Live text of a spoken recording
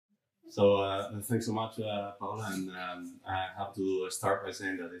Thanks so much, Paula. And I have to start by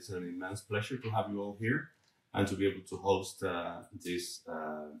saying that it's an immense pleasure to have you all here and to be able to host this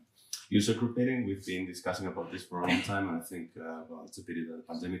user group meeting. We've been discussing about this for a long time, and I think well, it's a pity that the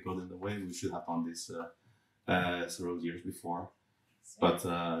pandemic got in the way. We should have done this several years before. But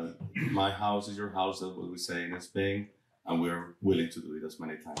my house is your house, that's what we say in Spain, and we're willing to do it as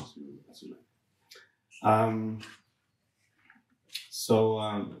many times as you like.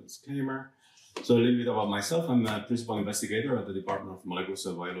 Disclaimer. So a little bit about myself. I'm a principal investigator at the Department of Molecular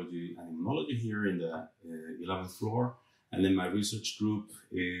Cell Biology and Immunology here in the 11th floor. And then my research group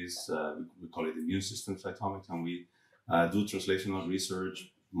is, we call it Immune System Cytometry, and we do translational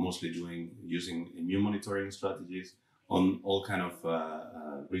research, mostly using immune monitoring strategies on all kind of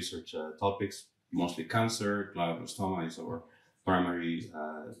research topics, mostly cancer. Glioblastoma is our primary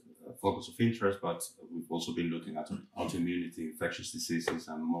focus of interest, but we've also been looking at autoimmunity, infectious diseases,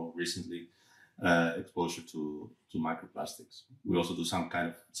 and more recently exposure to microplastics. We also do some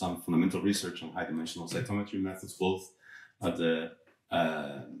fundamental research on high-dimensional cytometry methods, both at the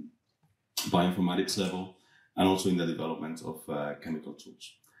bioinformatics level and also in the development of chemical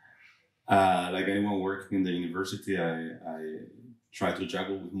tools. Like anyone working in the university, I try to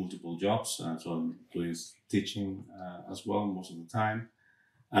juggle with multiple jobs, so I'm doing teaching as well most of the time.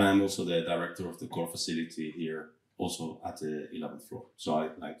 And I'm also the director of the core facility here, also at the 11th floor. So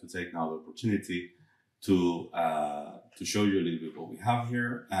I'd like to take now the opportunity to show you a little bit what we have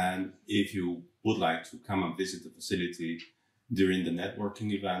here. And if you would like to come and visit the facility during the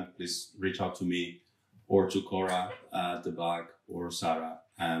networking event, please reach out to me or to Cora at the back or Sarah,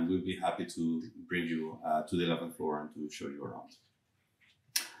 and we'll be happy to bring you to the 11th floor and to show you around.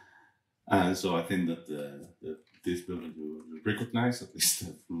 And so I think that this building you recognize, at least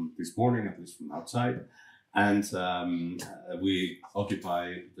from this morning, at least from outside. And we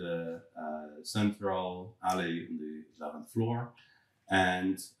occupy the central alley on the 11th floor.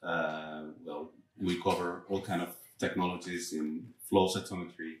 And well, we cover all kind of technologies in flow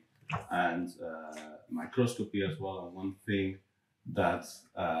cytometry and microscopy as well. And one thing that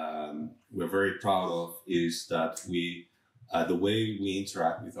we're very proud of is that the way we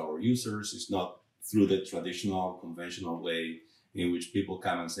interact with our users is not through the traditional, conventional way in which people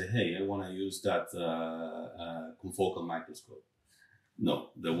come and say, hey, I want to use that confocal microscope.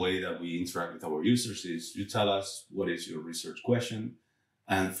 No, the way that we interact with our users is you tell us what is your research question,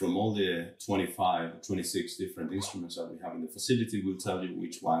 and from all the 25 or 26 different instruments that we have in the facility, we'll tell you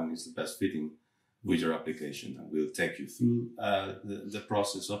which one is the best fitting with your application, and we'll take you through the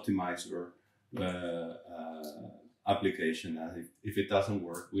process, optimize your application, and if it doesn't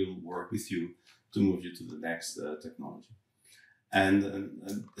work, we'll work with you to move you to the next technology. And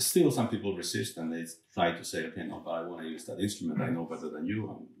still some people resist and they try to say, okay, no, but I want to use that instrument, I know better than you,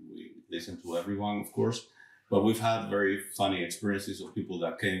 and we listen to everyone, of course. But we've had very funny experiences of people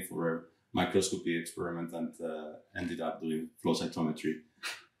that came for a microscopy experiment and ended up doing flow cytometry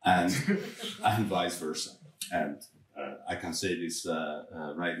and vice versa. And I can say this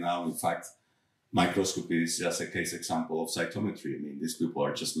right now, in fact, microscopy is just a case example of cytometry. I mean, these people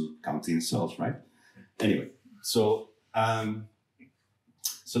are just counting cells, right? Anyway, so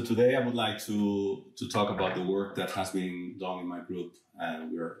today I would like to talk about the work that has been done in my group.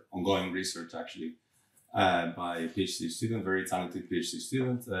 We're ongoing research actually by a PhD student, very talented PhD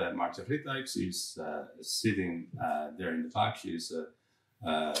student, Marta Friedrich. She's sitting there in the back. She's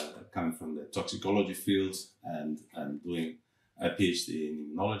coming from the toxicology field and doing a PhD in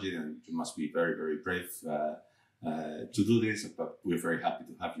immunology, and you must be very, very brave to do this, but we're very happy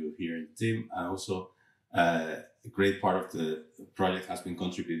to have you here in the team. And also a great part of the project has been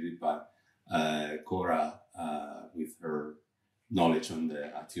contributed by Cora with her knowledge on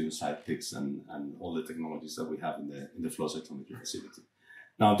the Attune CytPix and all the technologies that we have in the flow cytometry facility.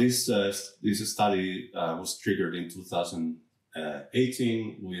 Now this study was triggered in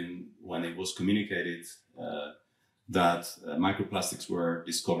 2018 when it was communicated that microplastics were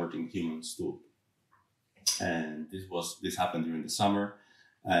discovered in human stool. And this happened during the summer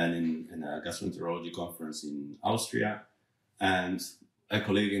and in a gastroenterology conference in Austria. And a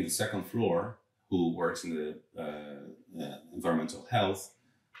colleague in the second floor who works in the environmental health,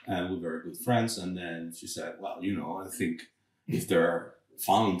 and we were good friends. And then she said, well, you know, I think if they're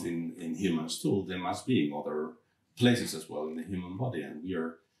found in human stool, they must be in other places as well in the human body. And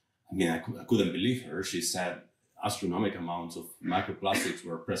I couldn't believe her. She said astronomical amounts of microplastics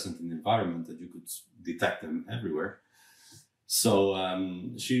were present in the environment, that you could detect them everywhere. So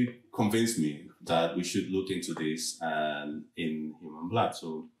she convinced me that we should look into this in human blood.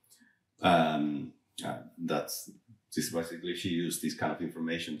 So that's basically she used this kind of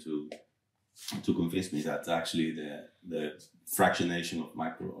information to convince me that actually the fractionation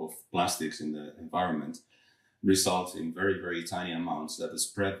of plastics in the environment results in very, very tiny amounts that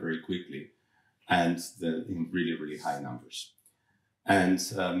spread very quickly and in really, really high numbers. And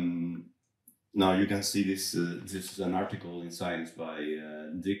now you can see this. This is an article in Science by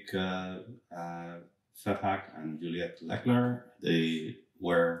Dick Fethak and Juliette Leckler. They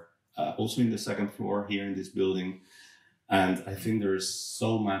were also in the second floor here in this building. And I think there is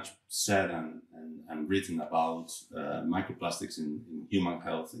so much said and written about microplastics in human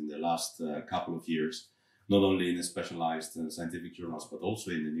health in the last couple of years, not only in the specialized scientific journals, but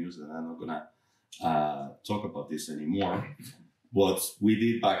also in the news. And I'm not going to talk about this anymore. What we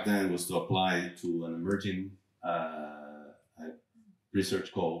did back then was to apply to an emerging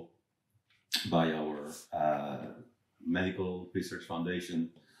research call by our medical research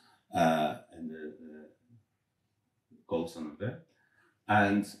foundation and the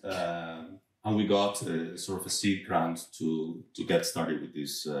and we got sort of a seed grant to get started with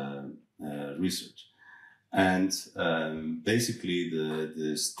this research. And basically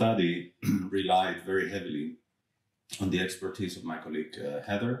the study relied very heavily on the expertise of my colleague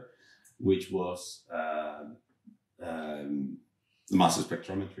Heather, which was mass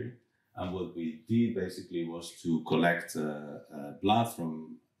spectrometry. And what we did basically was to collect blood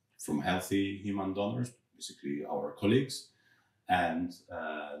from healthy human donors, basically our colleagues, and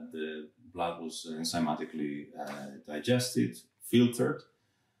the blood was enzymatically digested, filtered,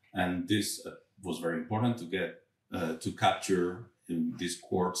 and this was very important to get to capture in these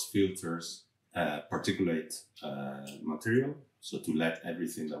quartz filters particulate material, so to let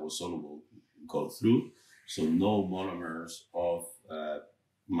everything that was soluble go through, so no monomers of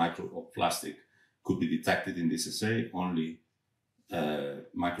microplastic could be detected in this assay, only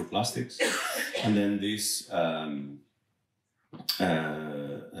microplastics. And then these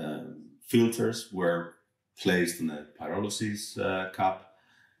filters were placed in a pyrolysis cup,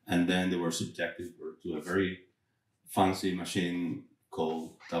 and then they were subjected to a very fancy machine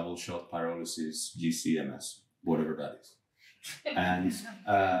called double shot pyrolysis, GCMS, whatever that is.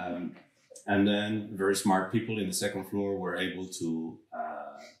 And then very smart people in the second floor were able to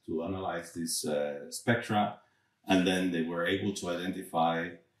analyze this spectra, and then they were able to identify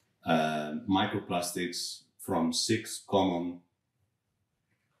microplastics from 6 common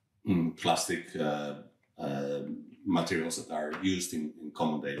plastic materials that are used in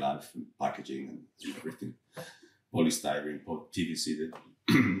common day life, packaging and everything. Polystyrene, PVC,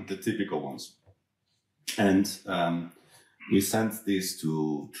 the typical ones. And we sent this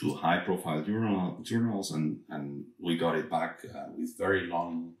to high-profile journals, and we got it back with very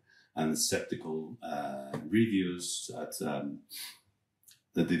long and skeptical reviews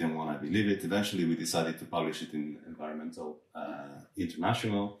that didn't want to believe it. Eventually, we decided to publish it in Environmental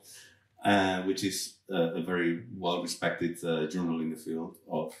International, which is a very well-respected journal in the field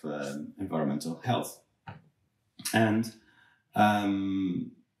of environmental health. And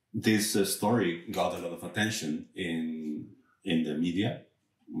this story got a lot of attention in the media.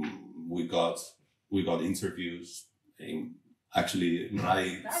 We got interviews. Actually,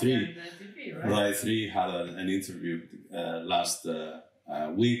 Rai 3 had an interview last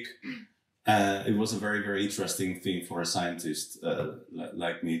week. It was a very, very interesting thing for a scientist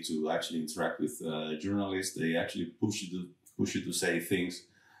like me to actually interact with journalists. They actually push you to say things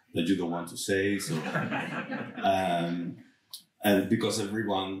that you don't want to say. So, and because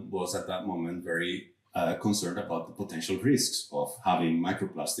everyone was at that moment very concerned about the potential risks of having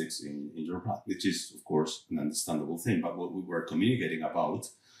microplastics in your blood, which is, of course, an understandable thing. But what we were communicating about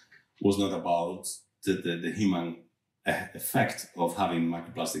was not about the human effect of having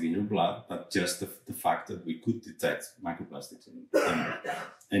microplastic in your blood, but just the fact that we could detect microplastics in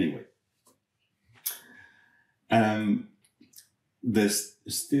anyway. There's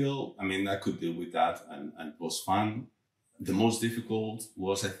still, I mean, I could deal with that and it was fun. The most difficult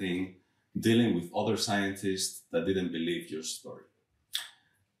was, I think, dealing with other scientists that didn't believe your story,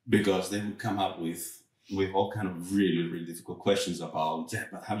 because they would come up with all kind of really, really difficult questions about, yeah,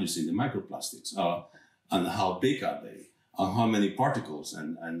 but have you seen the microplastics? And how big are they? And how many particles?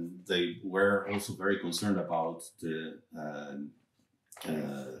 And they were also very concerned about the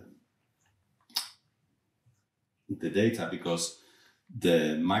data, because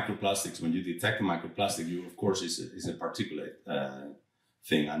the microplastics, when you detect a microplastic, you, of course, is a particulate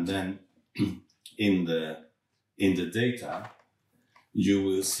thing. And then in the data, you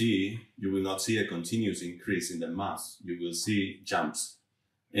will not see a continuous increase in the mass. You will see jumps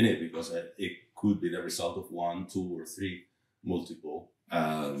in it, because it could be the result of 1, 2, or 3 multiple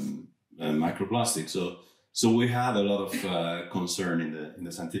microplastics. So So we had a lot of concern in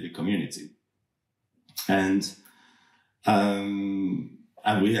the scientific community, and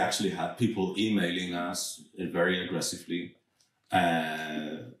we actually had people emailing us very aggressively.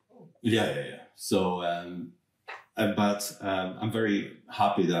 So, but I'm very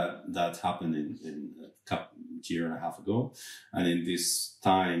happy that that happened in a year and a half ago, and in this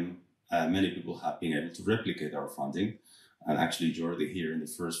time, many people have been able to replicate our funding. And actually, Jordi here in the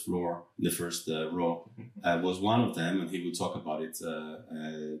first floor, in the first row, was one of them, and he will talk about it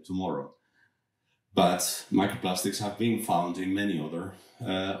tomorrow. But microplastics have been found in many other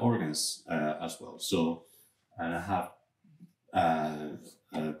organs as well. So, and I have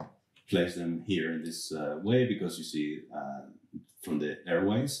placed them here in this way because you see from the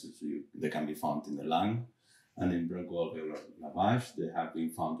airways, so they can be found in the lung and in bronchoalveolar lavage. They have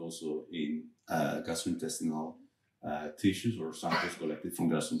been found also in gastrointestinal tissues or samples collected from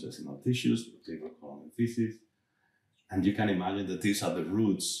gastrointestinal tissues, liver, colon, and feces. And you can imagine that these are the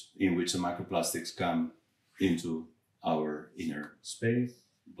routes in which the microplastics come into our inner space.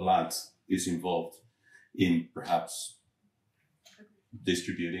 Blood is involved in perhaps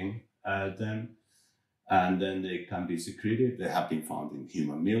distributing them, and then they can be secreted. They have been found in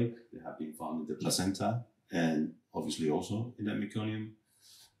human milk, they have been found in the placenta, and obviously also in the meconium,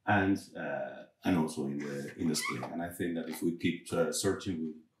 and also in the spleen. And I think that if we keep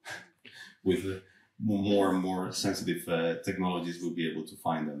searching with more and more sensitive technologies, we'll be able to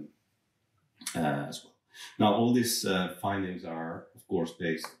find them as well. Now, all these findings are, of course,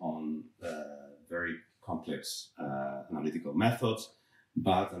 based on very complex analytical methods,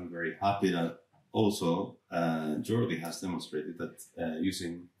 but I'm very happy that also Jordi has demonstrated that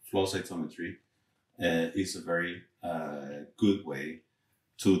using flow cytometry is a very good way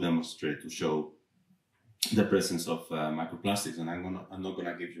to demonstrate, to show the presence of microplastics. And I'm not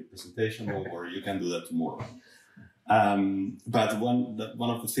gonna give you a presentation, or you can do that tomorrow. But one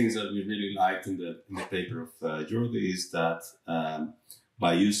of the things that we really liked in the paper of Jordi is that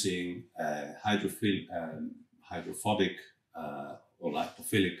by using hydrophobic or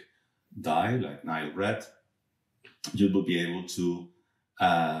lipophilic dye like Nile red, you will be able to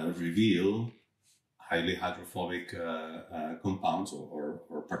reveal highly hydrophobic compounds or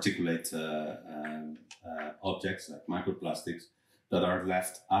particulate objects like microplastics that are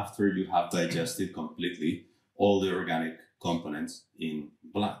left after you have digested completely all the organic components in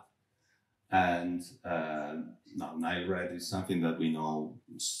blood. And now Nile red is something that we know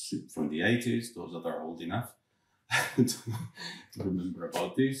from the 80s, those that are old enough to remember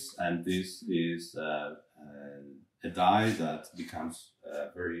about this. And this is a dye that becomes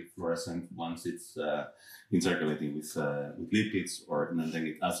very fluorescent once it's intercalating with lipids, and then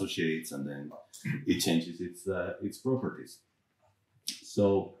it associates, and then it changes its properties.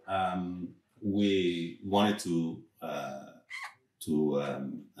 So we wanted to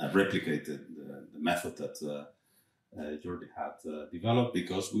replicate the method that Jordi had developed,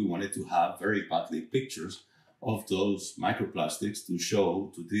 because we wanted to have very badly pictures of those microplastics to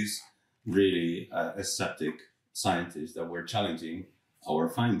show to these really skeptic scientists that were challenging our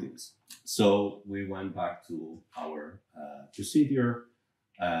findings. So we went back to our procedure,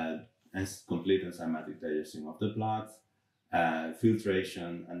 and complete enzymatic digestion of the blood,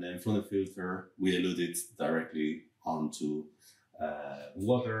 filtration, and then from the filter we elute it directly onto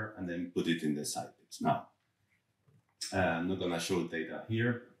water and then put it in the CytPix. Now, I'm not going to show data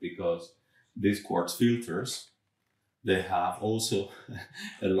here because these quartz filters, they have also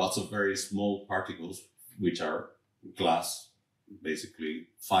a lot of very small particles, which are glass, basically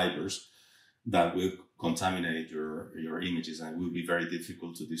fibers, that will contaminate your images, and it will be very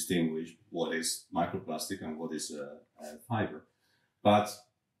difficult to distinguish what is microplastic and what is fiber. But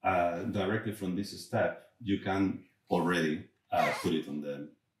directly from this step, you can already put it on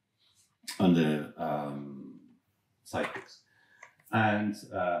the CytPix. And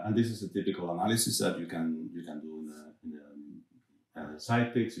this is a typical analysis that you can do in the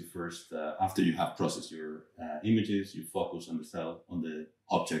CytPix. You first, after you have processed your images, you focus on the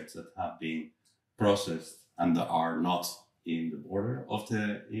objects that have been processed and that are not in the border of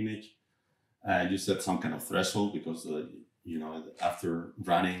the image. You set some kind of threshold because after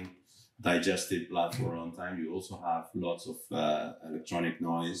running digested blood for a long time, you also have lots of electronic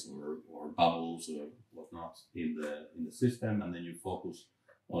noise or bubbles or whatnot in the system, and then you focus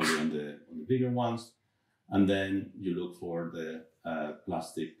only on the bigger ones, and then you look for the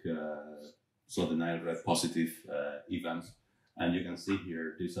plastic, so the Nile red positive events, and you can see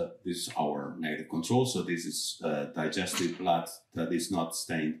here this is our negative control. So this is digested blood that is not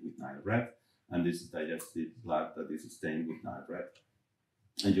stained with Nile red, and this is digested blood that is stained with Nile red.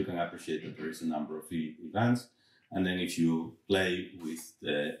 and you can appreciate that there is a number of events. And then if you play with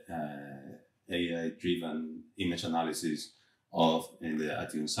the AI-driven image analysis in the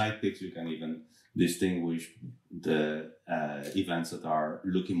Attune CytPix, you can even distinguish the events that are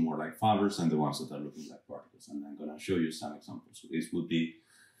looking more like fibers and the ones that are looking like particles. And I'm going to show you some examples. So this would be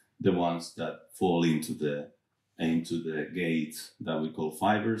the ones that fall into the gate that we call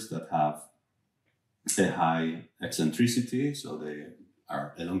fibers, that have a high eccentricity, so they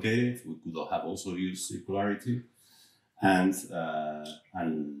are elongated. We could have also used circularity, and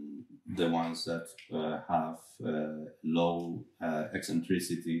the ones that have low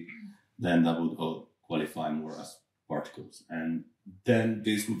eccentricity, then that would all qualify more as particles. And then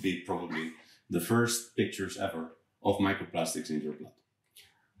this would be probably the first pictures ever of microplastics in your blood.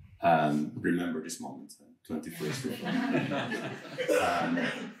 Remember this moment, 21st.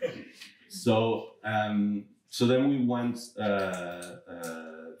 So then we went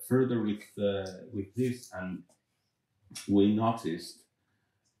further with this, and we noticed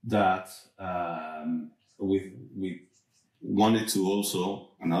that we wanted to also,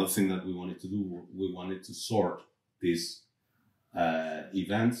 another thing that we wanted to do, we wanted to sort these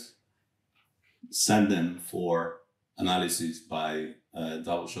events, send them for analysis by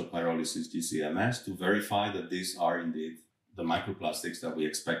double-shot pyrolysis GCMS to verify that these are indeed the microplastics that we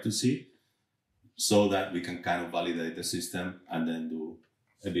expect to see, so that we can kind of validate the system and then do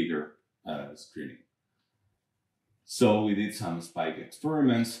a bigger screening. So we did some spike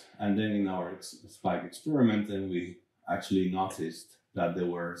experiments, and then in our spike experiment, then we actually noticed that there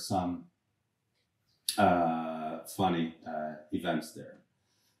were some funny events there.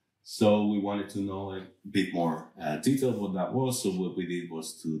 So we wanted to know a bit more detail what that was. So what we did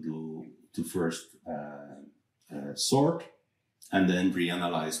was to first sort and then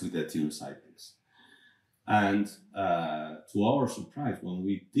reanalyze with the Attune CytPix. And to our surprise, when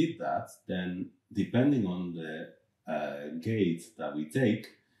we did that, then depending on the gate that we take,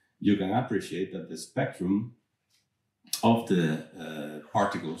 you can appreciate that the spectrum of the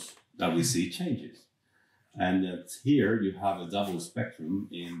particles that we see changes. And that here you have a double spectrum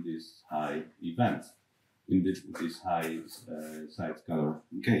in this high event, in this high side color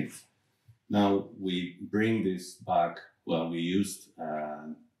gate. Now we bring this back, well, we used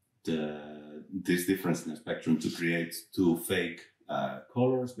this difference in the spectrum to create two fake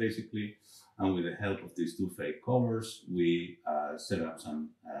colors, basically. And with the help of these two fake colors, we set up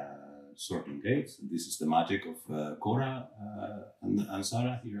some sorting gates. This is the magic of Cora and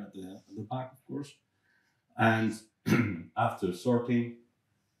Sarah here at the back, of course. And after sorting,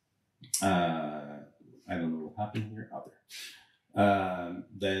 I don't know what happened here, out there.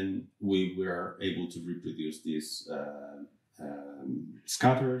 Then we were able to reproduce these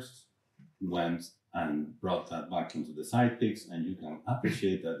scatters, went and brought that back into the CytPix, and you can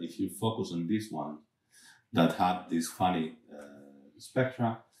appreciate that if you focus on this one that had this funny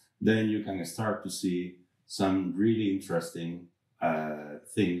spectra, then you can start to see some really interesting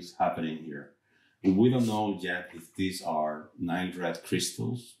things happening here. We don't know yet if these are 9 red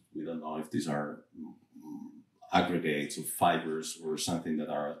crystals. We don't know if these are aggregates of fibers or something that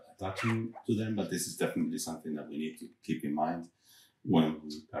are attaching to them, but this is definitely something that we need to keep in mind when we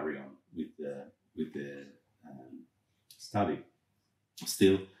carry on with the study.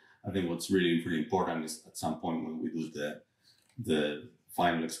 Still, I think what's really important is at some point when we do the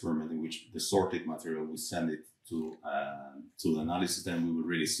final experiment in which the sorted material, we send it to the analysis, then we will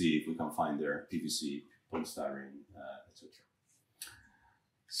really see if we can find their PVC, polystyrene, etc.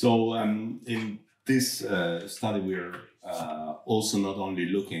 So in this study, we're also not only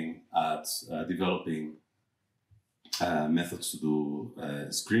looking at developing methods to do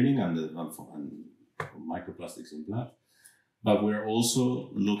screening and microplastics in blood, but we're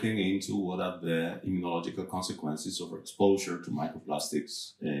also looking into what are the immunological consequences of exposure to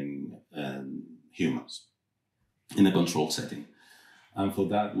microplastics in humans in a controlled setting. And for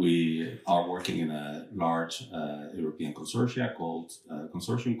that, we are working in a large European consortium called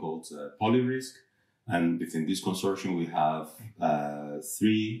PolyRisk. And within this consortium, we have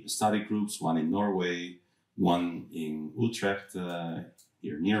 3 study groups, one in Norway, one in Utrecht,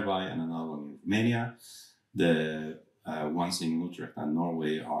 here nearby, and another one in Romania. The ones in Utrecht and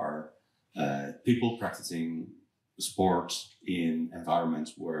Norway are people practicing sports in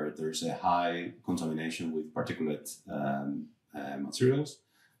environments where there's a high contamination with particulate materials.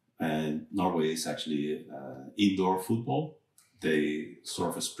 And Norway is actually indoor football. They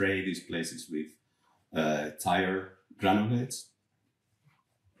sort of spray these places with tire granulates.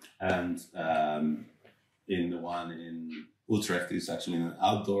 And in the one in Utrecht is actually an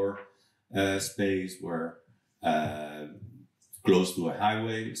outdoor space where close to a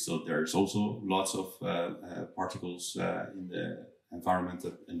highway, so there's also lots of particles in the environment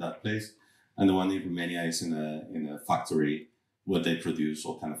in that place. And the one in Romania is in a factory where they produce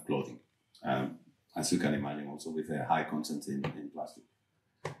all kind of clothing, as you can imagine, also with a high content in plastic.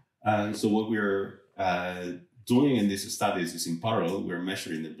 So what we're doing in these studies is, in parallel, we're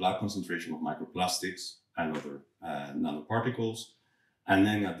measuring the blood concentration of microplastics and other nanoparticles, and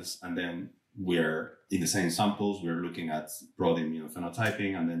then we're in the same samples, we're looking at broad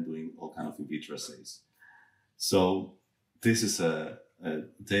immunophenotyping and then doing all kind of in vitro assays. So this is a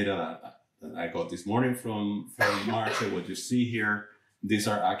data that I got this morning from March. What you see here, these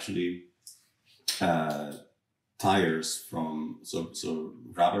are actually tires from so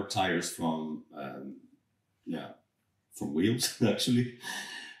rubber tires from wheels actually,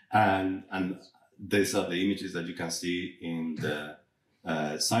 and these are the images that you can see in the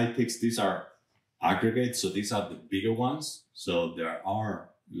CytPix. These are aggregates, so these are the bigger ones. So there are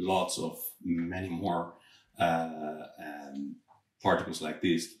many more particles like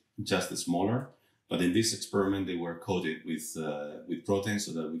this, just the smaller. But in this experiment, they were coated with proteins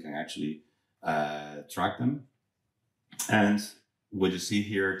so that we can actually track them. And what you see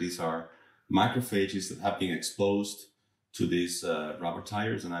here, these are macrophages that have been exposed to these rubber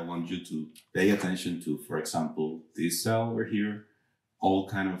tires. And I want you to pay attention to, for example, this cell over here, all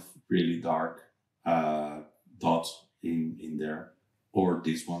kind of really dark dots in there, or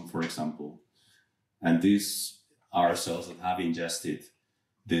this one, for example. And these are cells that have ingested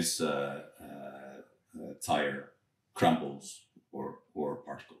this tire crumbles or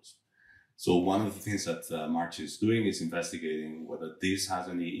particles. So one of the things that March is doing is investigating whether this has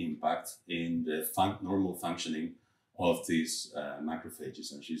any impact in the normal functioning of these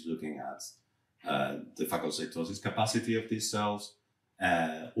macrophages. And she's looking at the phagocytosis capacity of these cells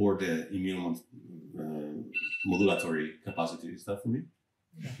or the immunomodulatory capacity. Is that for me?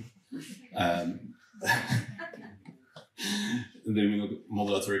 The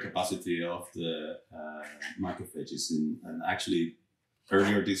immunomodulatory capacity of the macrophages. And actually,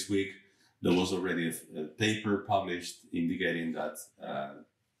 earlier this week, there was already a paper published indicating that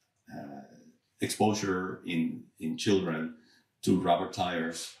exposure in children to rubber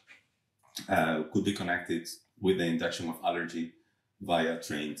tires could be connected with the induction of allergy via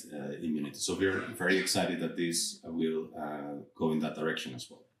trained immunity. So we're very excited that this will go in that direction as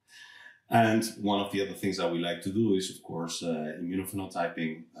well. And one of the other things that we like to do is, of course,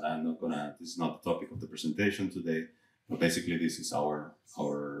 immunophenotyping. This is not the topic of the presentation today, but basically this is our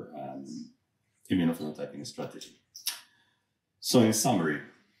immunophenotyping strategy. So in summary,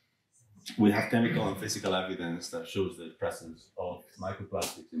 we have chemical and physical evidence that shows the presence of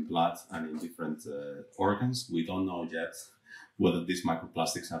microplastics in blood and in different organs. We don't know yet whether these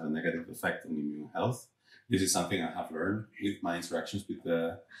microplastics have a negative effect on immune health. This is something I have learned with my interactions with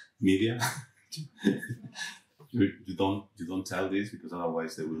the media. you don't tell this, because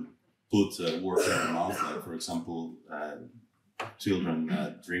otherwise they will put words in your mouth. Like, for example, children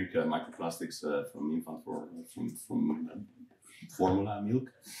drink microplastics from infant from formula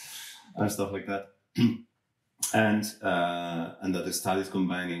milk and stuff like that. And that the studies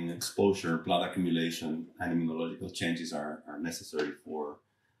combining exposure, blood accumulation, and immunological changes are necessary for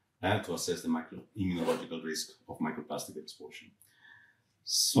to assess the immunological risk of microplastic exposure.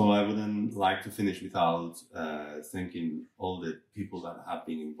 So I wouldn't like to finish without thanking all the people that have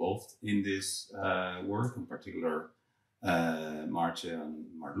been involved in this work, in particular Marce and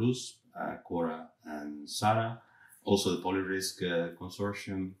Marluz, Cora and Sarah, also the Polyrisk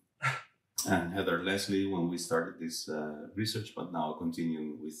Consortium, and Heather Leslie when we started this research, but now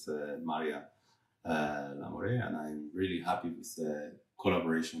continuing with Maria Lamore. And I'm really happy with the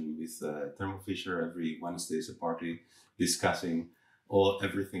collaboration with Thermo Fisher. Every Wednesday is a party discussing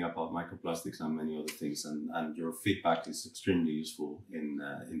everything about microplastics and many other things. And your feedback is extremely useful in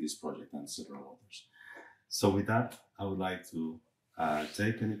this project and several others. So with that, I would like to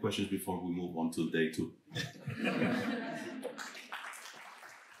take any questions before we move on to day 2.